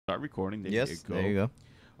not recording. There yes, you go. there you go.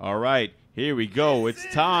 All right, here we go. It's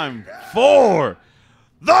time for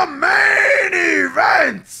the main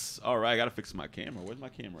events. All right, I got to fix my camera. Where's my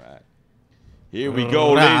camera at? Here we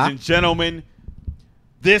go, ladies and gentlemen.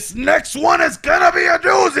 This next one is going to be a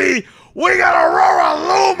doozy. We got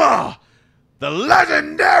Auroraluma, the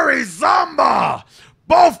legendary Zomba,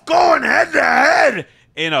 both going head-to-head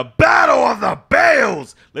in a battle of the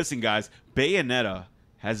Bayos. Listen, guys, Bayonetta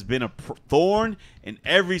has been a thorn in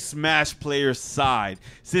every Smash player's side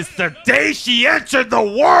since the day she entered the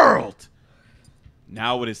world.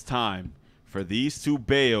 Now it is time for these two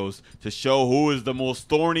Bayos to show who is the most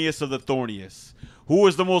thorniest of the thorniest, who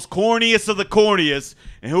is the most corniest of the corniest,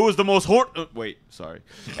 and who is the most and who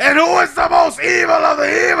is the most evil of the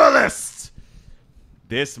evilest.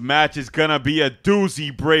 This match is gonna be a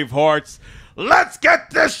doozy, Bravehearts. Let's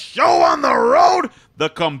get this show on the road. The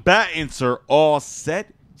combatants are all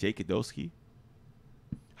set. Jake Kadowski,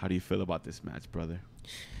 how do you feel about this match, brother?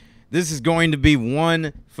 This is going to be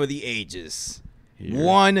one for the ages. Here.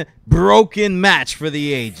 One broken match for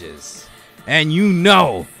the ages. And you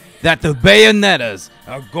know that the Bayonettas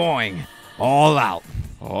are going all out.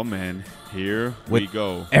 Oh, man. Here we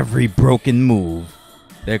go. Every broken move,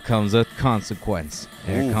 there comes a consequence.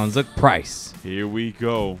 There comes a price. Here we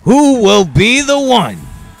go. Who will be the one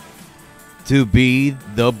to be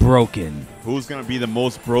the broken? Who's going to be the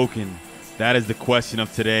most broken? That is the question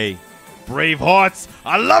of today. Bravehearts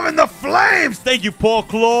are loving the flames. Thank you, Paul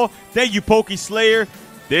Claw. Thank you, Pokey Slayer.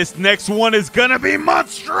 This next one is going to be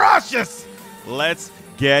monstrous. Let's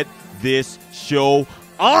get this show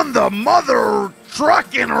on the mother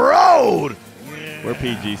trucking road. Yeah. We're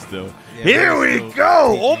PG still. Yeah, here we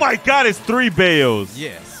go. PG. Oh, my God. It's 3 Bayos.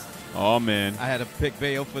 Yes. Oh, man. I had to pick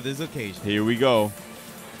Bayo for this occasion. Here we go.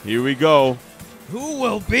 Here we go. Who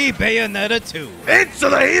will be Bayonetta 2? Into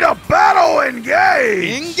the heat of battle,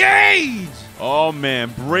 engage! Engage! Oh,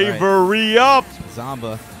 man. Bravery up.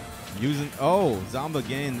 Zomba using... Oh, Zomba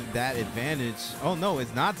getting that advantage. Oh, no,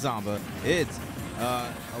 it's not Zomba. It's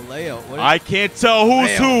Aleo. I can't tell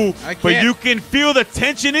who's who, but you can feel the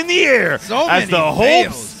tension in the air as the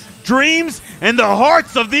hopes, dreams, and the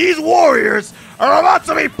hearts of these warriors are about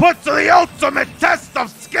to be put to the ultimate test of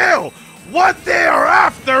skill. What they are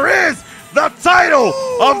after is the title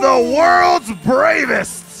of the world's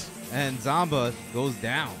bravest. And Zomba goes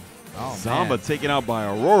down. Oh, Zomba taken out by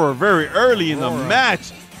Aurora very early in the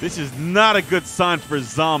match. This is not a good sign for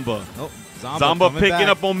Zomba. Oh, Zomba picking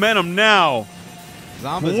up momentum now.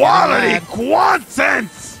 Zomba's quality content.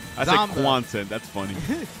 I said quantent. That's funny.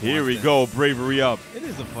 Here we go. Bravery up. It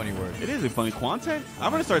is a funny word. It is a funny quantent.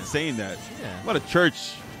 I'm going to start saying that. Yeah. What a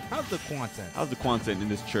church. How's the quantent? How's the quantent in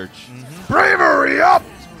this church? Bravery up.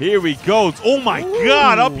 Here we go. Oh, my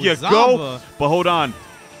God. Up you go. But hold on.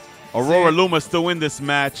 Auroraluma still in this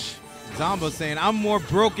match. Zomba saying, I'm more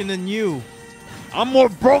broken than you. I'm more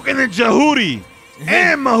broken than Jahudi.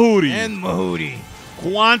 And Mahudi. And Mahudi.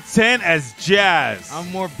 Quantent as Jazz.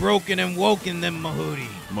 I'm more broken and woken than Mahudi.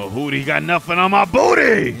 Mahudi got nothing on my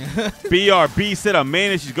booty. BRB said a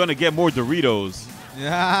man she's going to get more Doritos.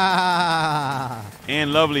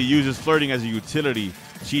 And Lovely uses flirting as a utility.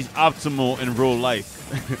 She's optimal in real life.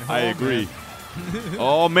 I agree.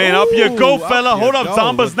 Oh, man. Up you go, fella. Hold up.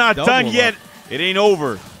 Zomba's not done yet. It ain't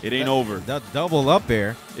over. It ain't over. That double up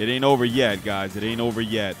air. It ain't over yet, guys. It ain't over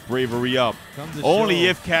yet. Bravery up. Only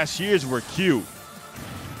if cashiers were cute.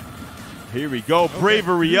 Here we go.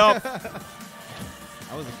 Bravery up.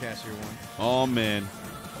 I was a cashier once. Oh, man.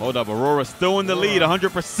 Hold up. Aurora still in the lead.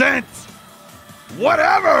 100%.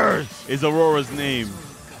 Whatever is Aurora's name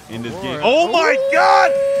in this game. Oh, my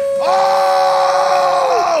God.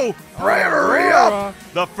 Oh! Bravery up.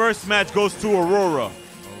 The first match goes to Aurora.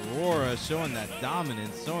 Aurora showing that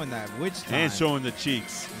dominance, showing that witch time. And showing the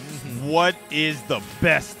cheeks. What is the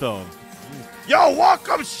best of? Yo,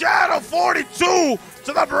 welcome Shadow 42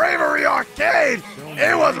 to the Bravery Arcade.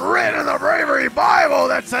 It was written in the Bravery Bible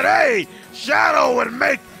that today Shadow would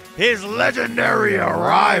make his legendary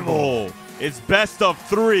arrival. It's best of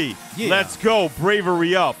 3. Yeah. Let's go.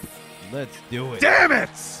 Bravery up. Let's do it. Damn it.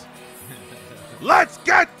 Let's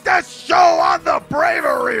get this show on the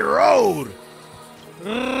Bravery Road.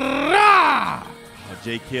 Oh,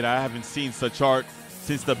 J Kid, I haven't seen such art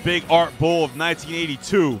since the Big Art Bowl of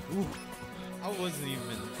 1982. Ooh, I wasn't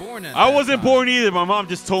even born at that I wasn't time. born either. My mom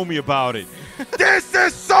just told me about it. This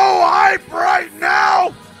is so hype right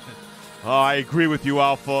now. Oh, I agree with you,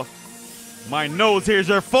 Alpha. My nose hairs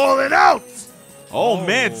are falling out. Oh,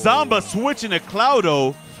 man, Zomba switching to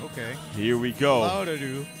Cloudo. Okay. Here we go.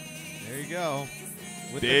 Cloudo. There you go.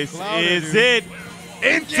 With this is it.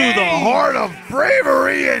 Into the heart of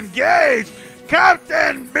Bravery engage.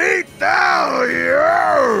 Captain B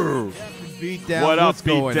up, What's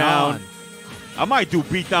going Beatdown? on? I might do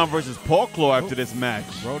Beatdown versus Paul Claw after this match.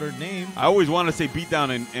 Wrote her name. I always want to say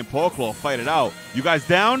Beatdown and Paul Claw fight it out. You guys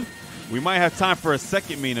down? We might have time for a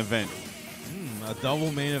second main event. A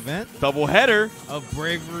double main event. Double header. Of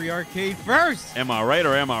Bravery Arcade first. Am I right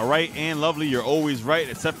or am I right? And Lovely, you're always right,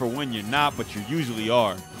 except for when you're not, but you usually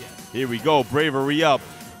are. Yes. Here we go. Bravery up.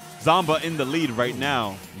 Zomba in the lead right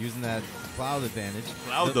now. Using that Cloud advantage.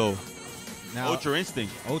 Cloud, though. Now, Ultra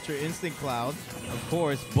Instinct. Ultra Instinct Cloud. Of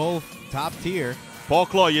course, both top tier. Paul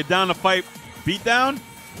Claw, you're down to fight Beatdown?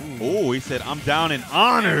 Oh, he said, I'm down and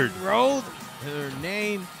honored. Rolled her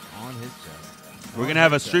name on his chest. We're going to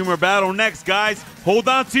have a streamer battle next, guys. Hold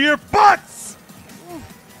on to your butts.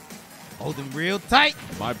 Hold them real tight.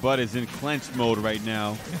 My butt is in clenched mode right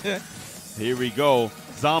now. Here we go.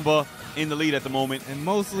 Zomba in the lead at the moment. And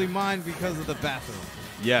mostly mine because of the bathroom.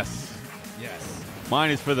 Yes. Yes.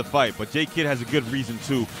 Mine is for the fight, but J-Kid has a good reason,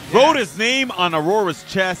 too. Yes. Wrote his name on Aurora's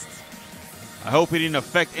chest. I hope he didn't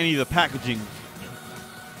affect any of the packaging.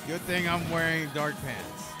 Good thing I'm wearing dark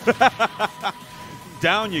pants.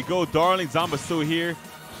 Down you go, darling. Zomba's still here.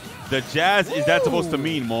 The jazz, is that supposed to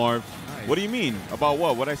mean, Marv? Nice. What do you mean? About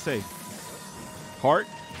what? What'd I say? Heart?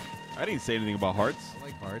 I didn't say anything about hearts. I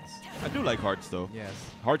like hearts. I do like hearts, though. Yes.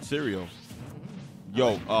 Heart cereal.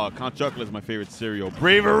 Yo, Count Chocolate is my favorite cereal.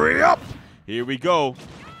 Bravery up! Here we go.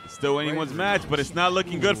 Still anyone's match, but it's not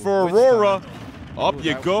looking good for Aurora. Up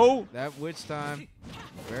you go. That witch time.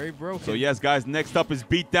 Very broken. So, yes, guys, next up is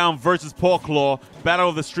Beatdown versus Paul Claw. Battle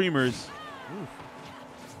of the Streamers. Oof.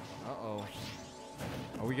 Uh-oh.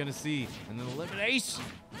 Are we going to see an elimination?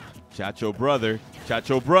 Chacho brother.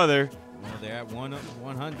 Chacho brother. Well, they're at 100,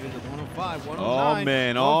 105, 109. Oh,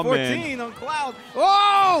 man. Oh, 114 on Cloud.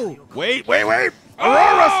 Oh! Wait.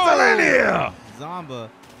 Aurora's still in here. Zomba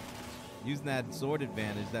using that sword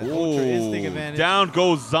advantage, that Ultra Instinct advantage. Down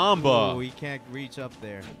goes Zomba. Oh, he can't reach up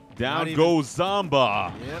there. Down goes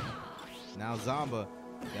Zomba. Yep. Now Zomba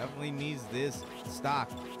definitely needs this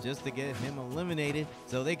stock just to get him eliminated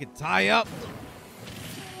so they could tie up.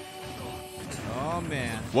 Oh,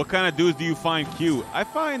 man. What kind of dudes do you find cute? I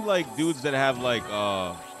find, like, dudes that have, like,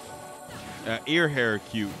 ear hair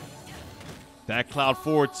cute. That Cloud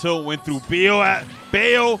forward tilt went through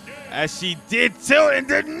Bayo as she did tilt and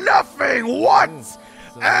did nothing. What?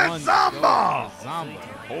 And Zomba. Zomba.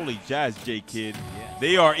 Holy jazz, J-Kid. Yes.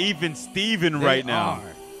 They are even Steven right now.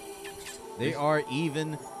 They are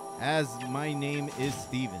even as my name is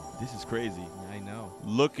Steven. This is crazy. I know.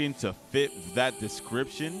 Looking to fit that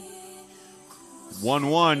description.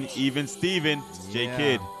 1-1, even Steven.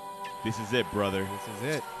 J-Kid. This is it, brother. This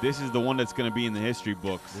is it. This is the one that's going to be in the history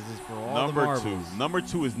books. This is for all Number the marbles. 2. Number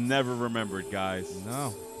 2 is never remembered, guys.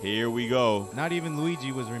 No. Here we go. Not even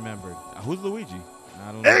Luigi was remembered. Who's Luigi?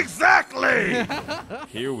 I don't know. Exactly!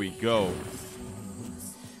 Here we go.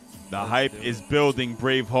 The hype is building,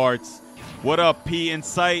 Brave Hearts. What up, P in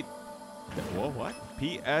sight? What?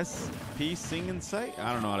 P sing in sight?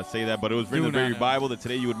 I don't know how to say that, but it was written in the very Bible that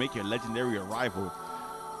today you would make your legendary arrival.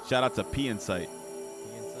 Shout out to P in sight.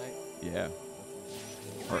 Yeah.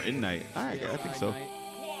 Or in night. I think so.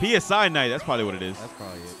 PSI night. That's probably what it is. That's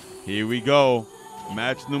probably it. Here we go.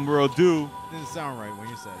 Match numero 2. Didn't sound right when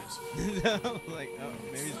you said it. Like, oh,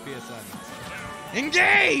 maybe it's PSI night.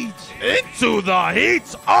 Engage! Into the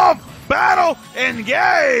heat of battle.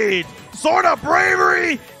 Engage. Sword of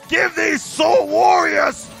bravery. Give these soul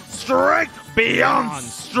warriors strength beyond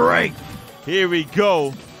strength. Here we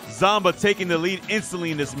go. Zomba taking the lead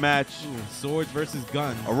instantly in this match. Swords versus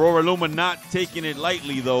guns. Auroraluma not taking it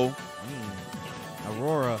lightly, though.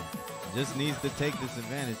 Aurora just needs to take this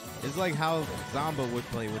advantage. It's like how Zomba would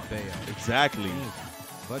play with Bayo. Exactly.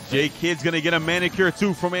 But J-Kid's going to get a manicure,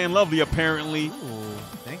 too, from Ann Lovely, apparently. Ooh,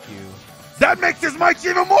 thank you. That makes this match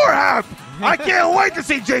even more hype. I can't wait to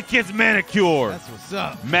see J-Kid's manicure. That's what's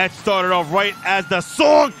up. Match started off right as the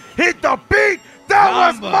song hit the beat.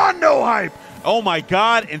 That was Mondo hype. Oh, my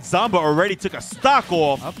God. And Zomba already took a stock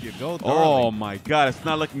off. Up you go, darling. Oh, my God. It's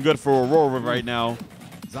not looking good for Aurora right now.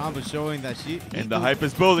 Zomba showing that And the hype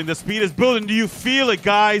is building. The speed is building. Do you feel it,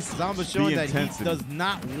 guys? Zomba showing that he does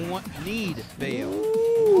not need Bayo.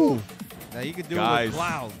 Ooh. That he could do Guys, it with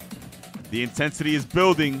Cloud. The intensity is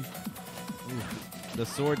building. Ooh. The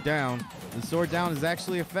sword down. The sword down is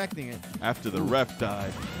actually affecting it. After the ref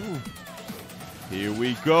died. Ooh. Here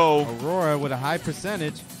we go. Aurora with a high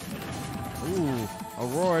percentage. Ooh.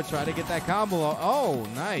 Aurora try to get that combo. Oh,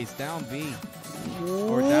 nice. Down B.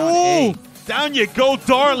 Or down A. Down you go,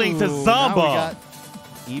 darling, to Zomba. Now we got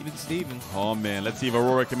even Steven. Oh, man. Let's see if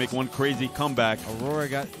Aurora can make one crazy comeback.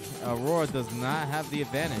 Aurora does not have the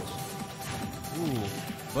advantage. Ooh.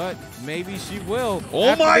 but maybe she will.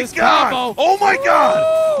 Oh my God! Oh my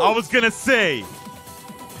God! I was gonna say.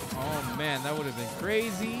 Oh man, that would have been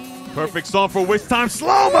crazy. Perfect song for Witch Time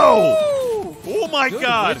slow-mo. Oh my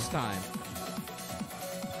God! Witch Time.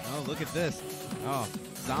 Oh, look at this. Oh,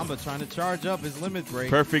 Zomba trying to charge up his limit break.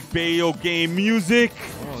 Perfect Bayo game music.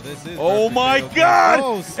 Oh, this is. Oh my God!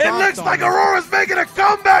 Oh, it looks like Aurora's making a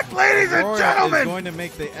comeback, ladies and gentlemen. Is going to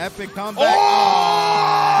make the epic comeback. Oh!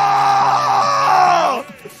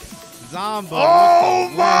 Zomba. Oh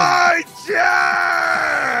my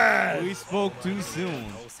God! We spoke too soon.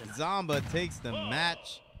 Zomba takes the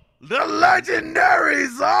match. The legendary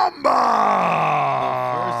Zomba.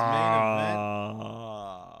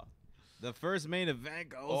 The first main event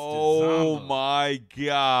goes to Oh Zomba. my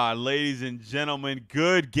God, ladies and gentlemen,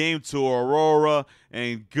 good game to Aurora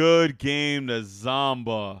and good game to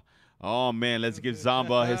Zomba. Oh man, let's give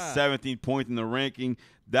Zomba his 17th point in the ranking.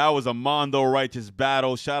 That was a Mondo Righteous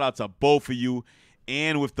battle. Shout out to both of you.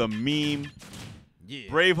 And with the meme, yeah.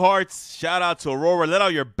 Bravehearts, shout out to Aurora. Let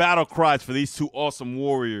out your battle cries for these two awesome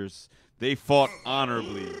warriors. They fought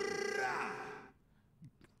honorably.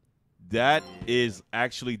 That is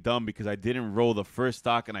actually dumb because I didn't roll the first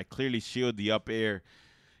stock and I clearly shielded the up air.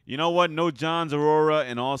 You know what? No Johns, Aurora,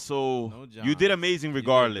 and also no you did amazing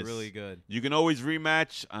regardless. You did really good. You can always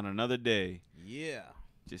rematch on another day. Yeah.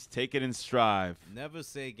 Just take it and strive. Never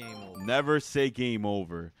say game over. Never say game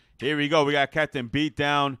over. Here we go. We got Captain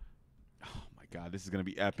Beatdown. Oh my God, this is gonna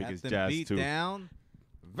be epic as jazz too. Beatdown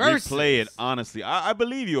versus. Replay it honestly. I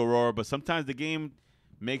believe you, Aurora, but sometimes the game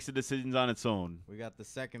makes the decisions on its own. We got the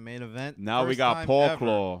second main event. Now we got Paul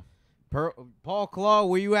Claw. Paul Claw,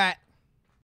 where you at?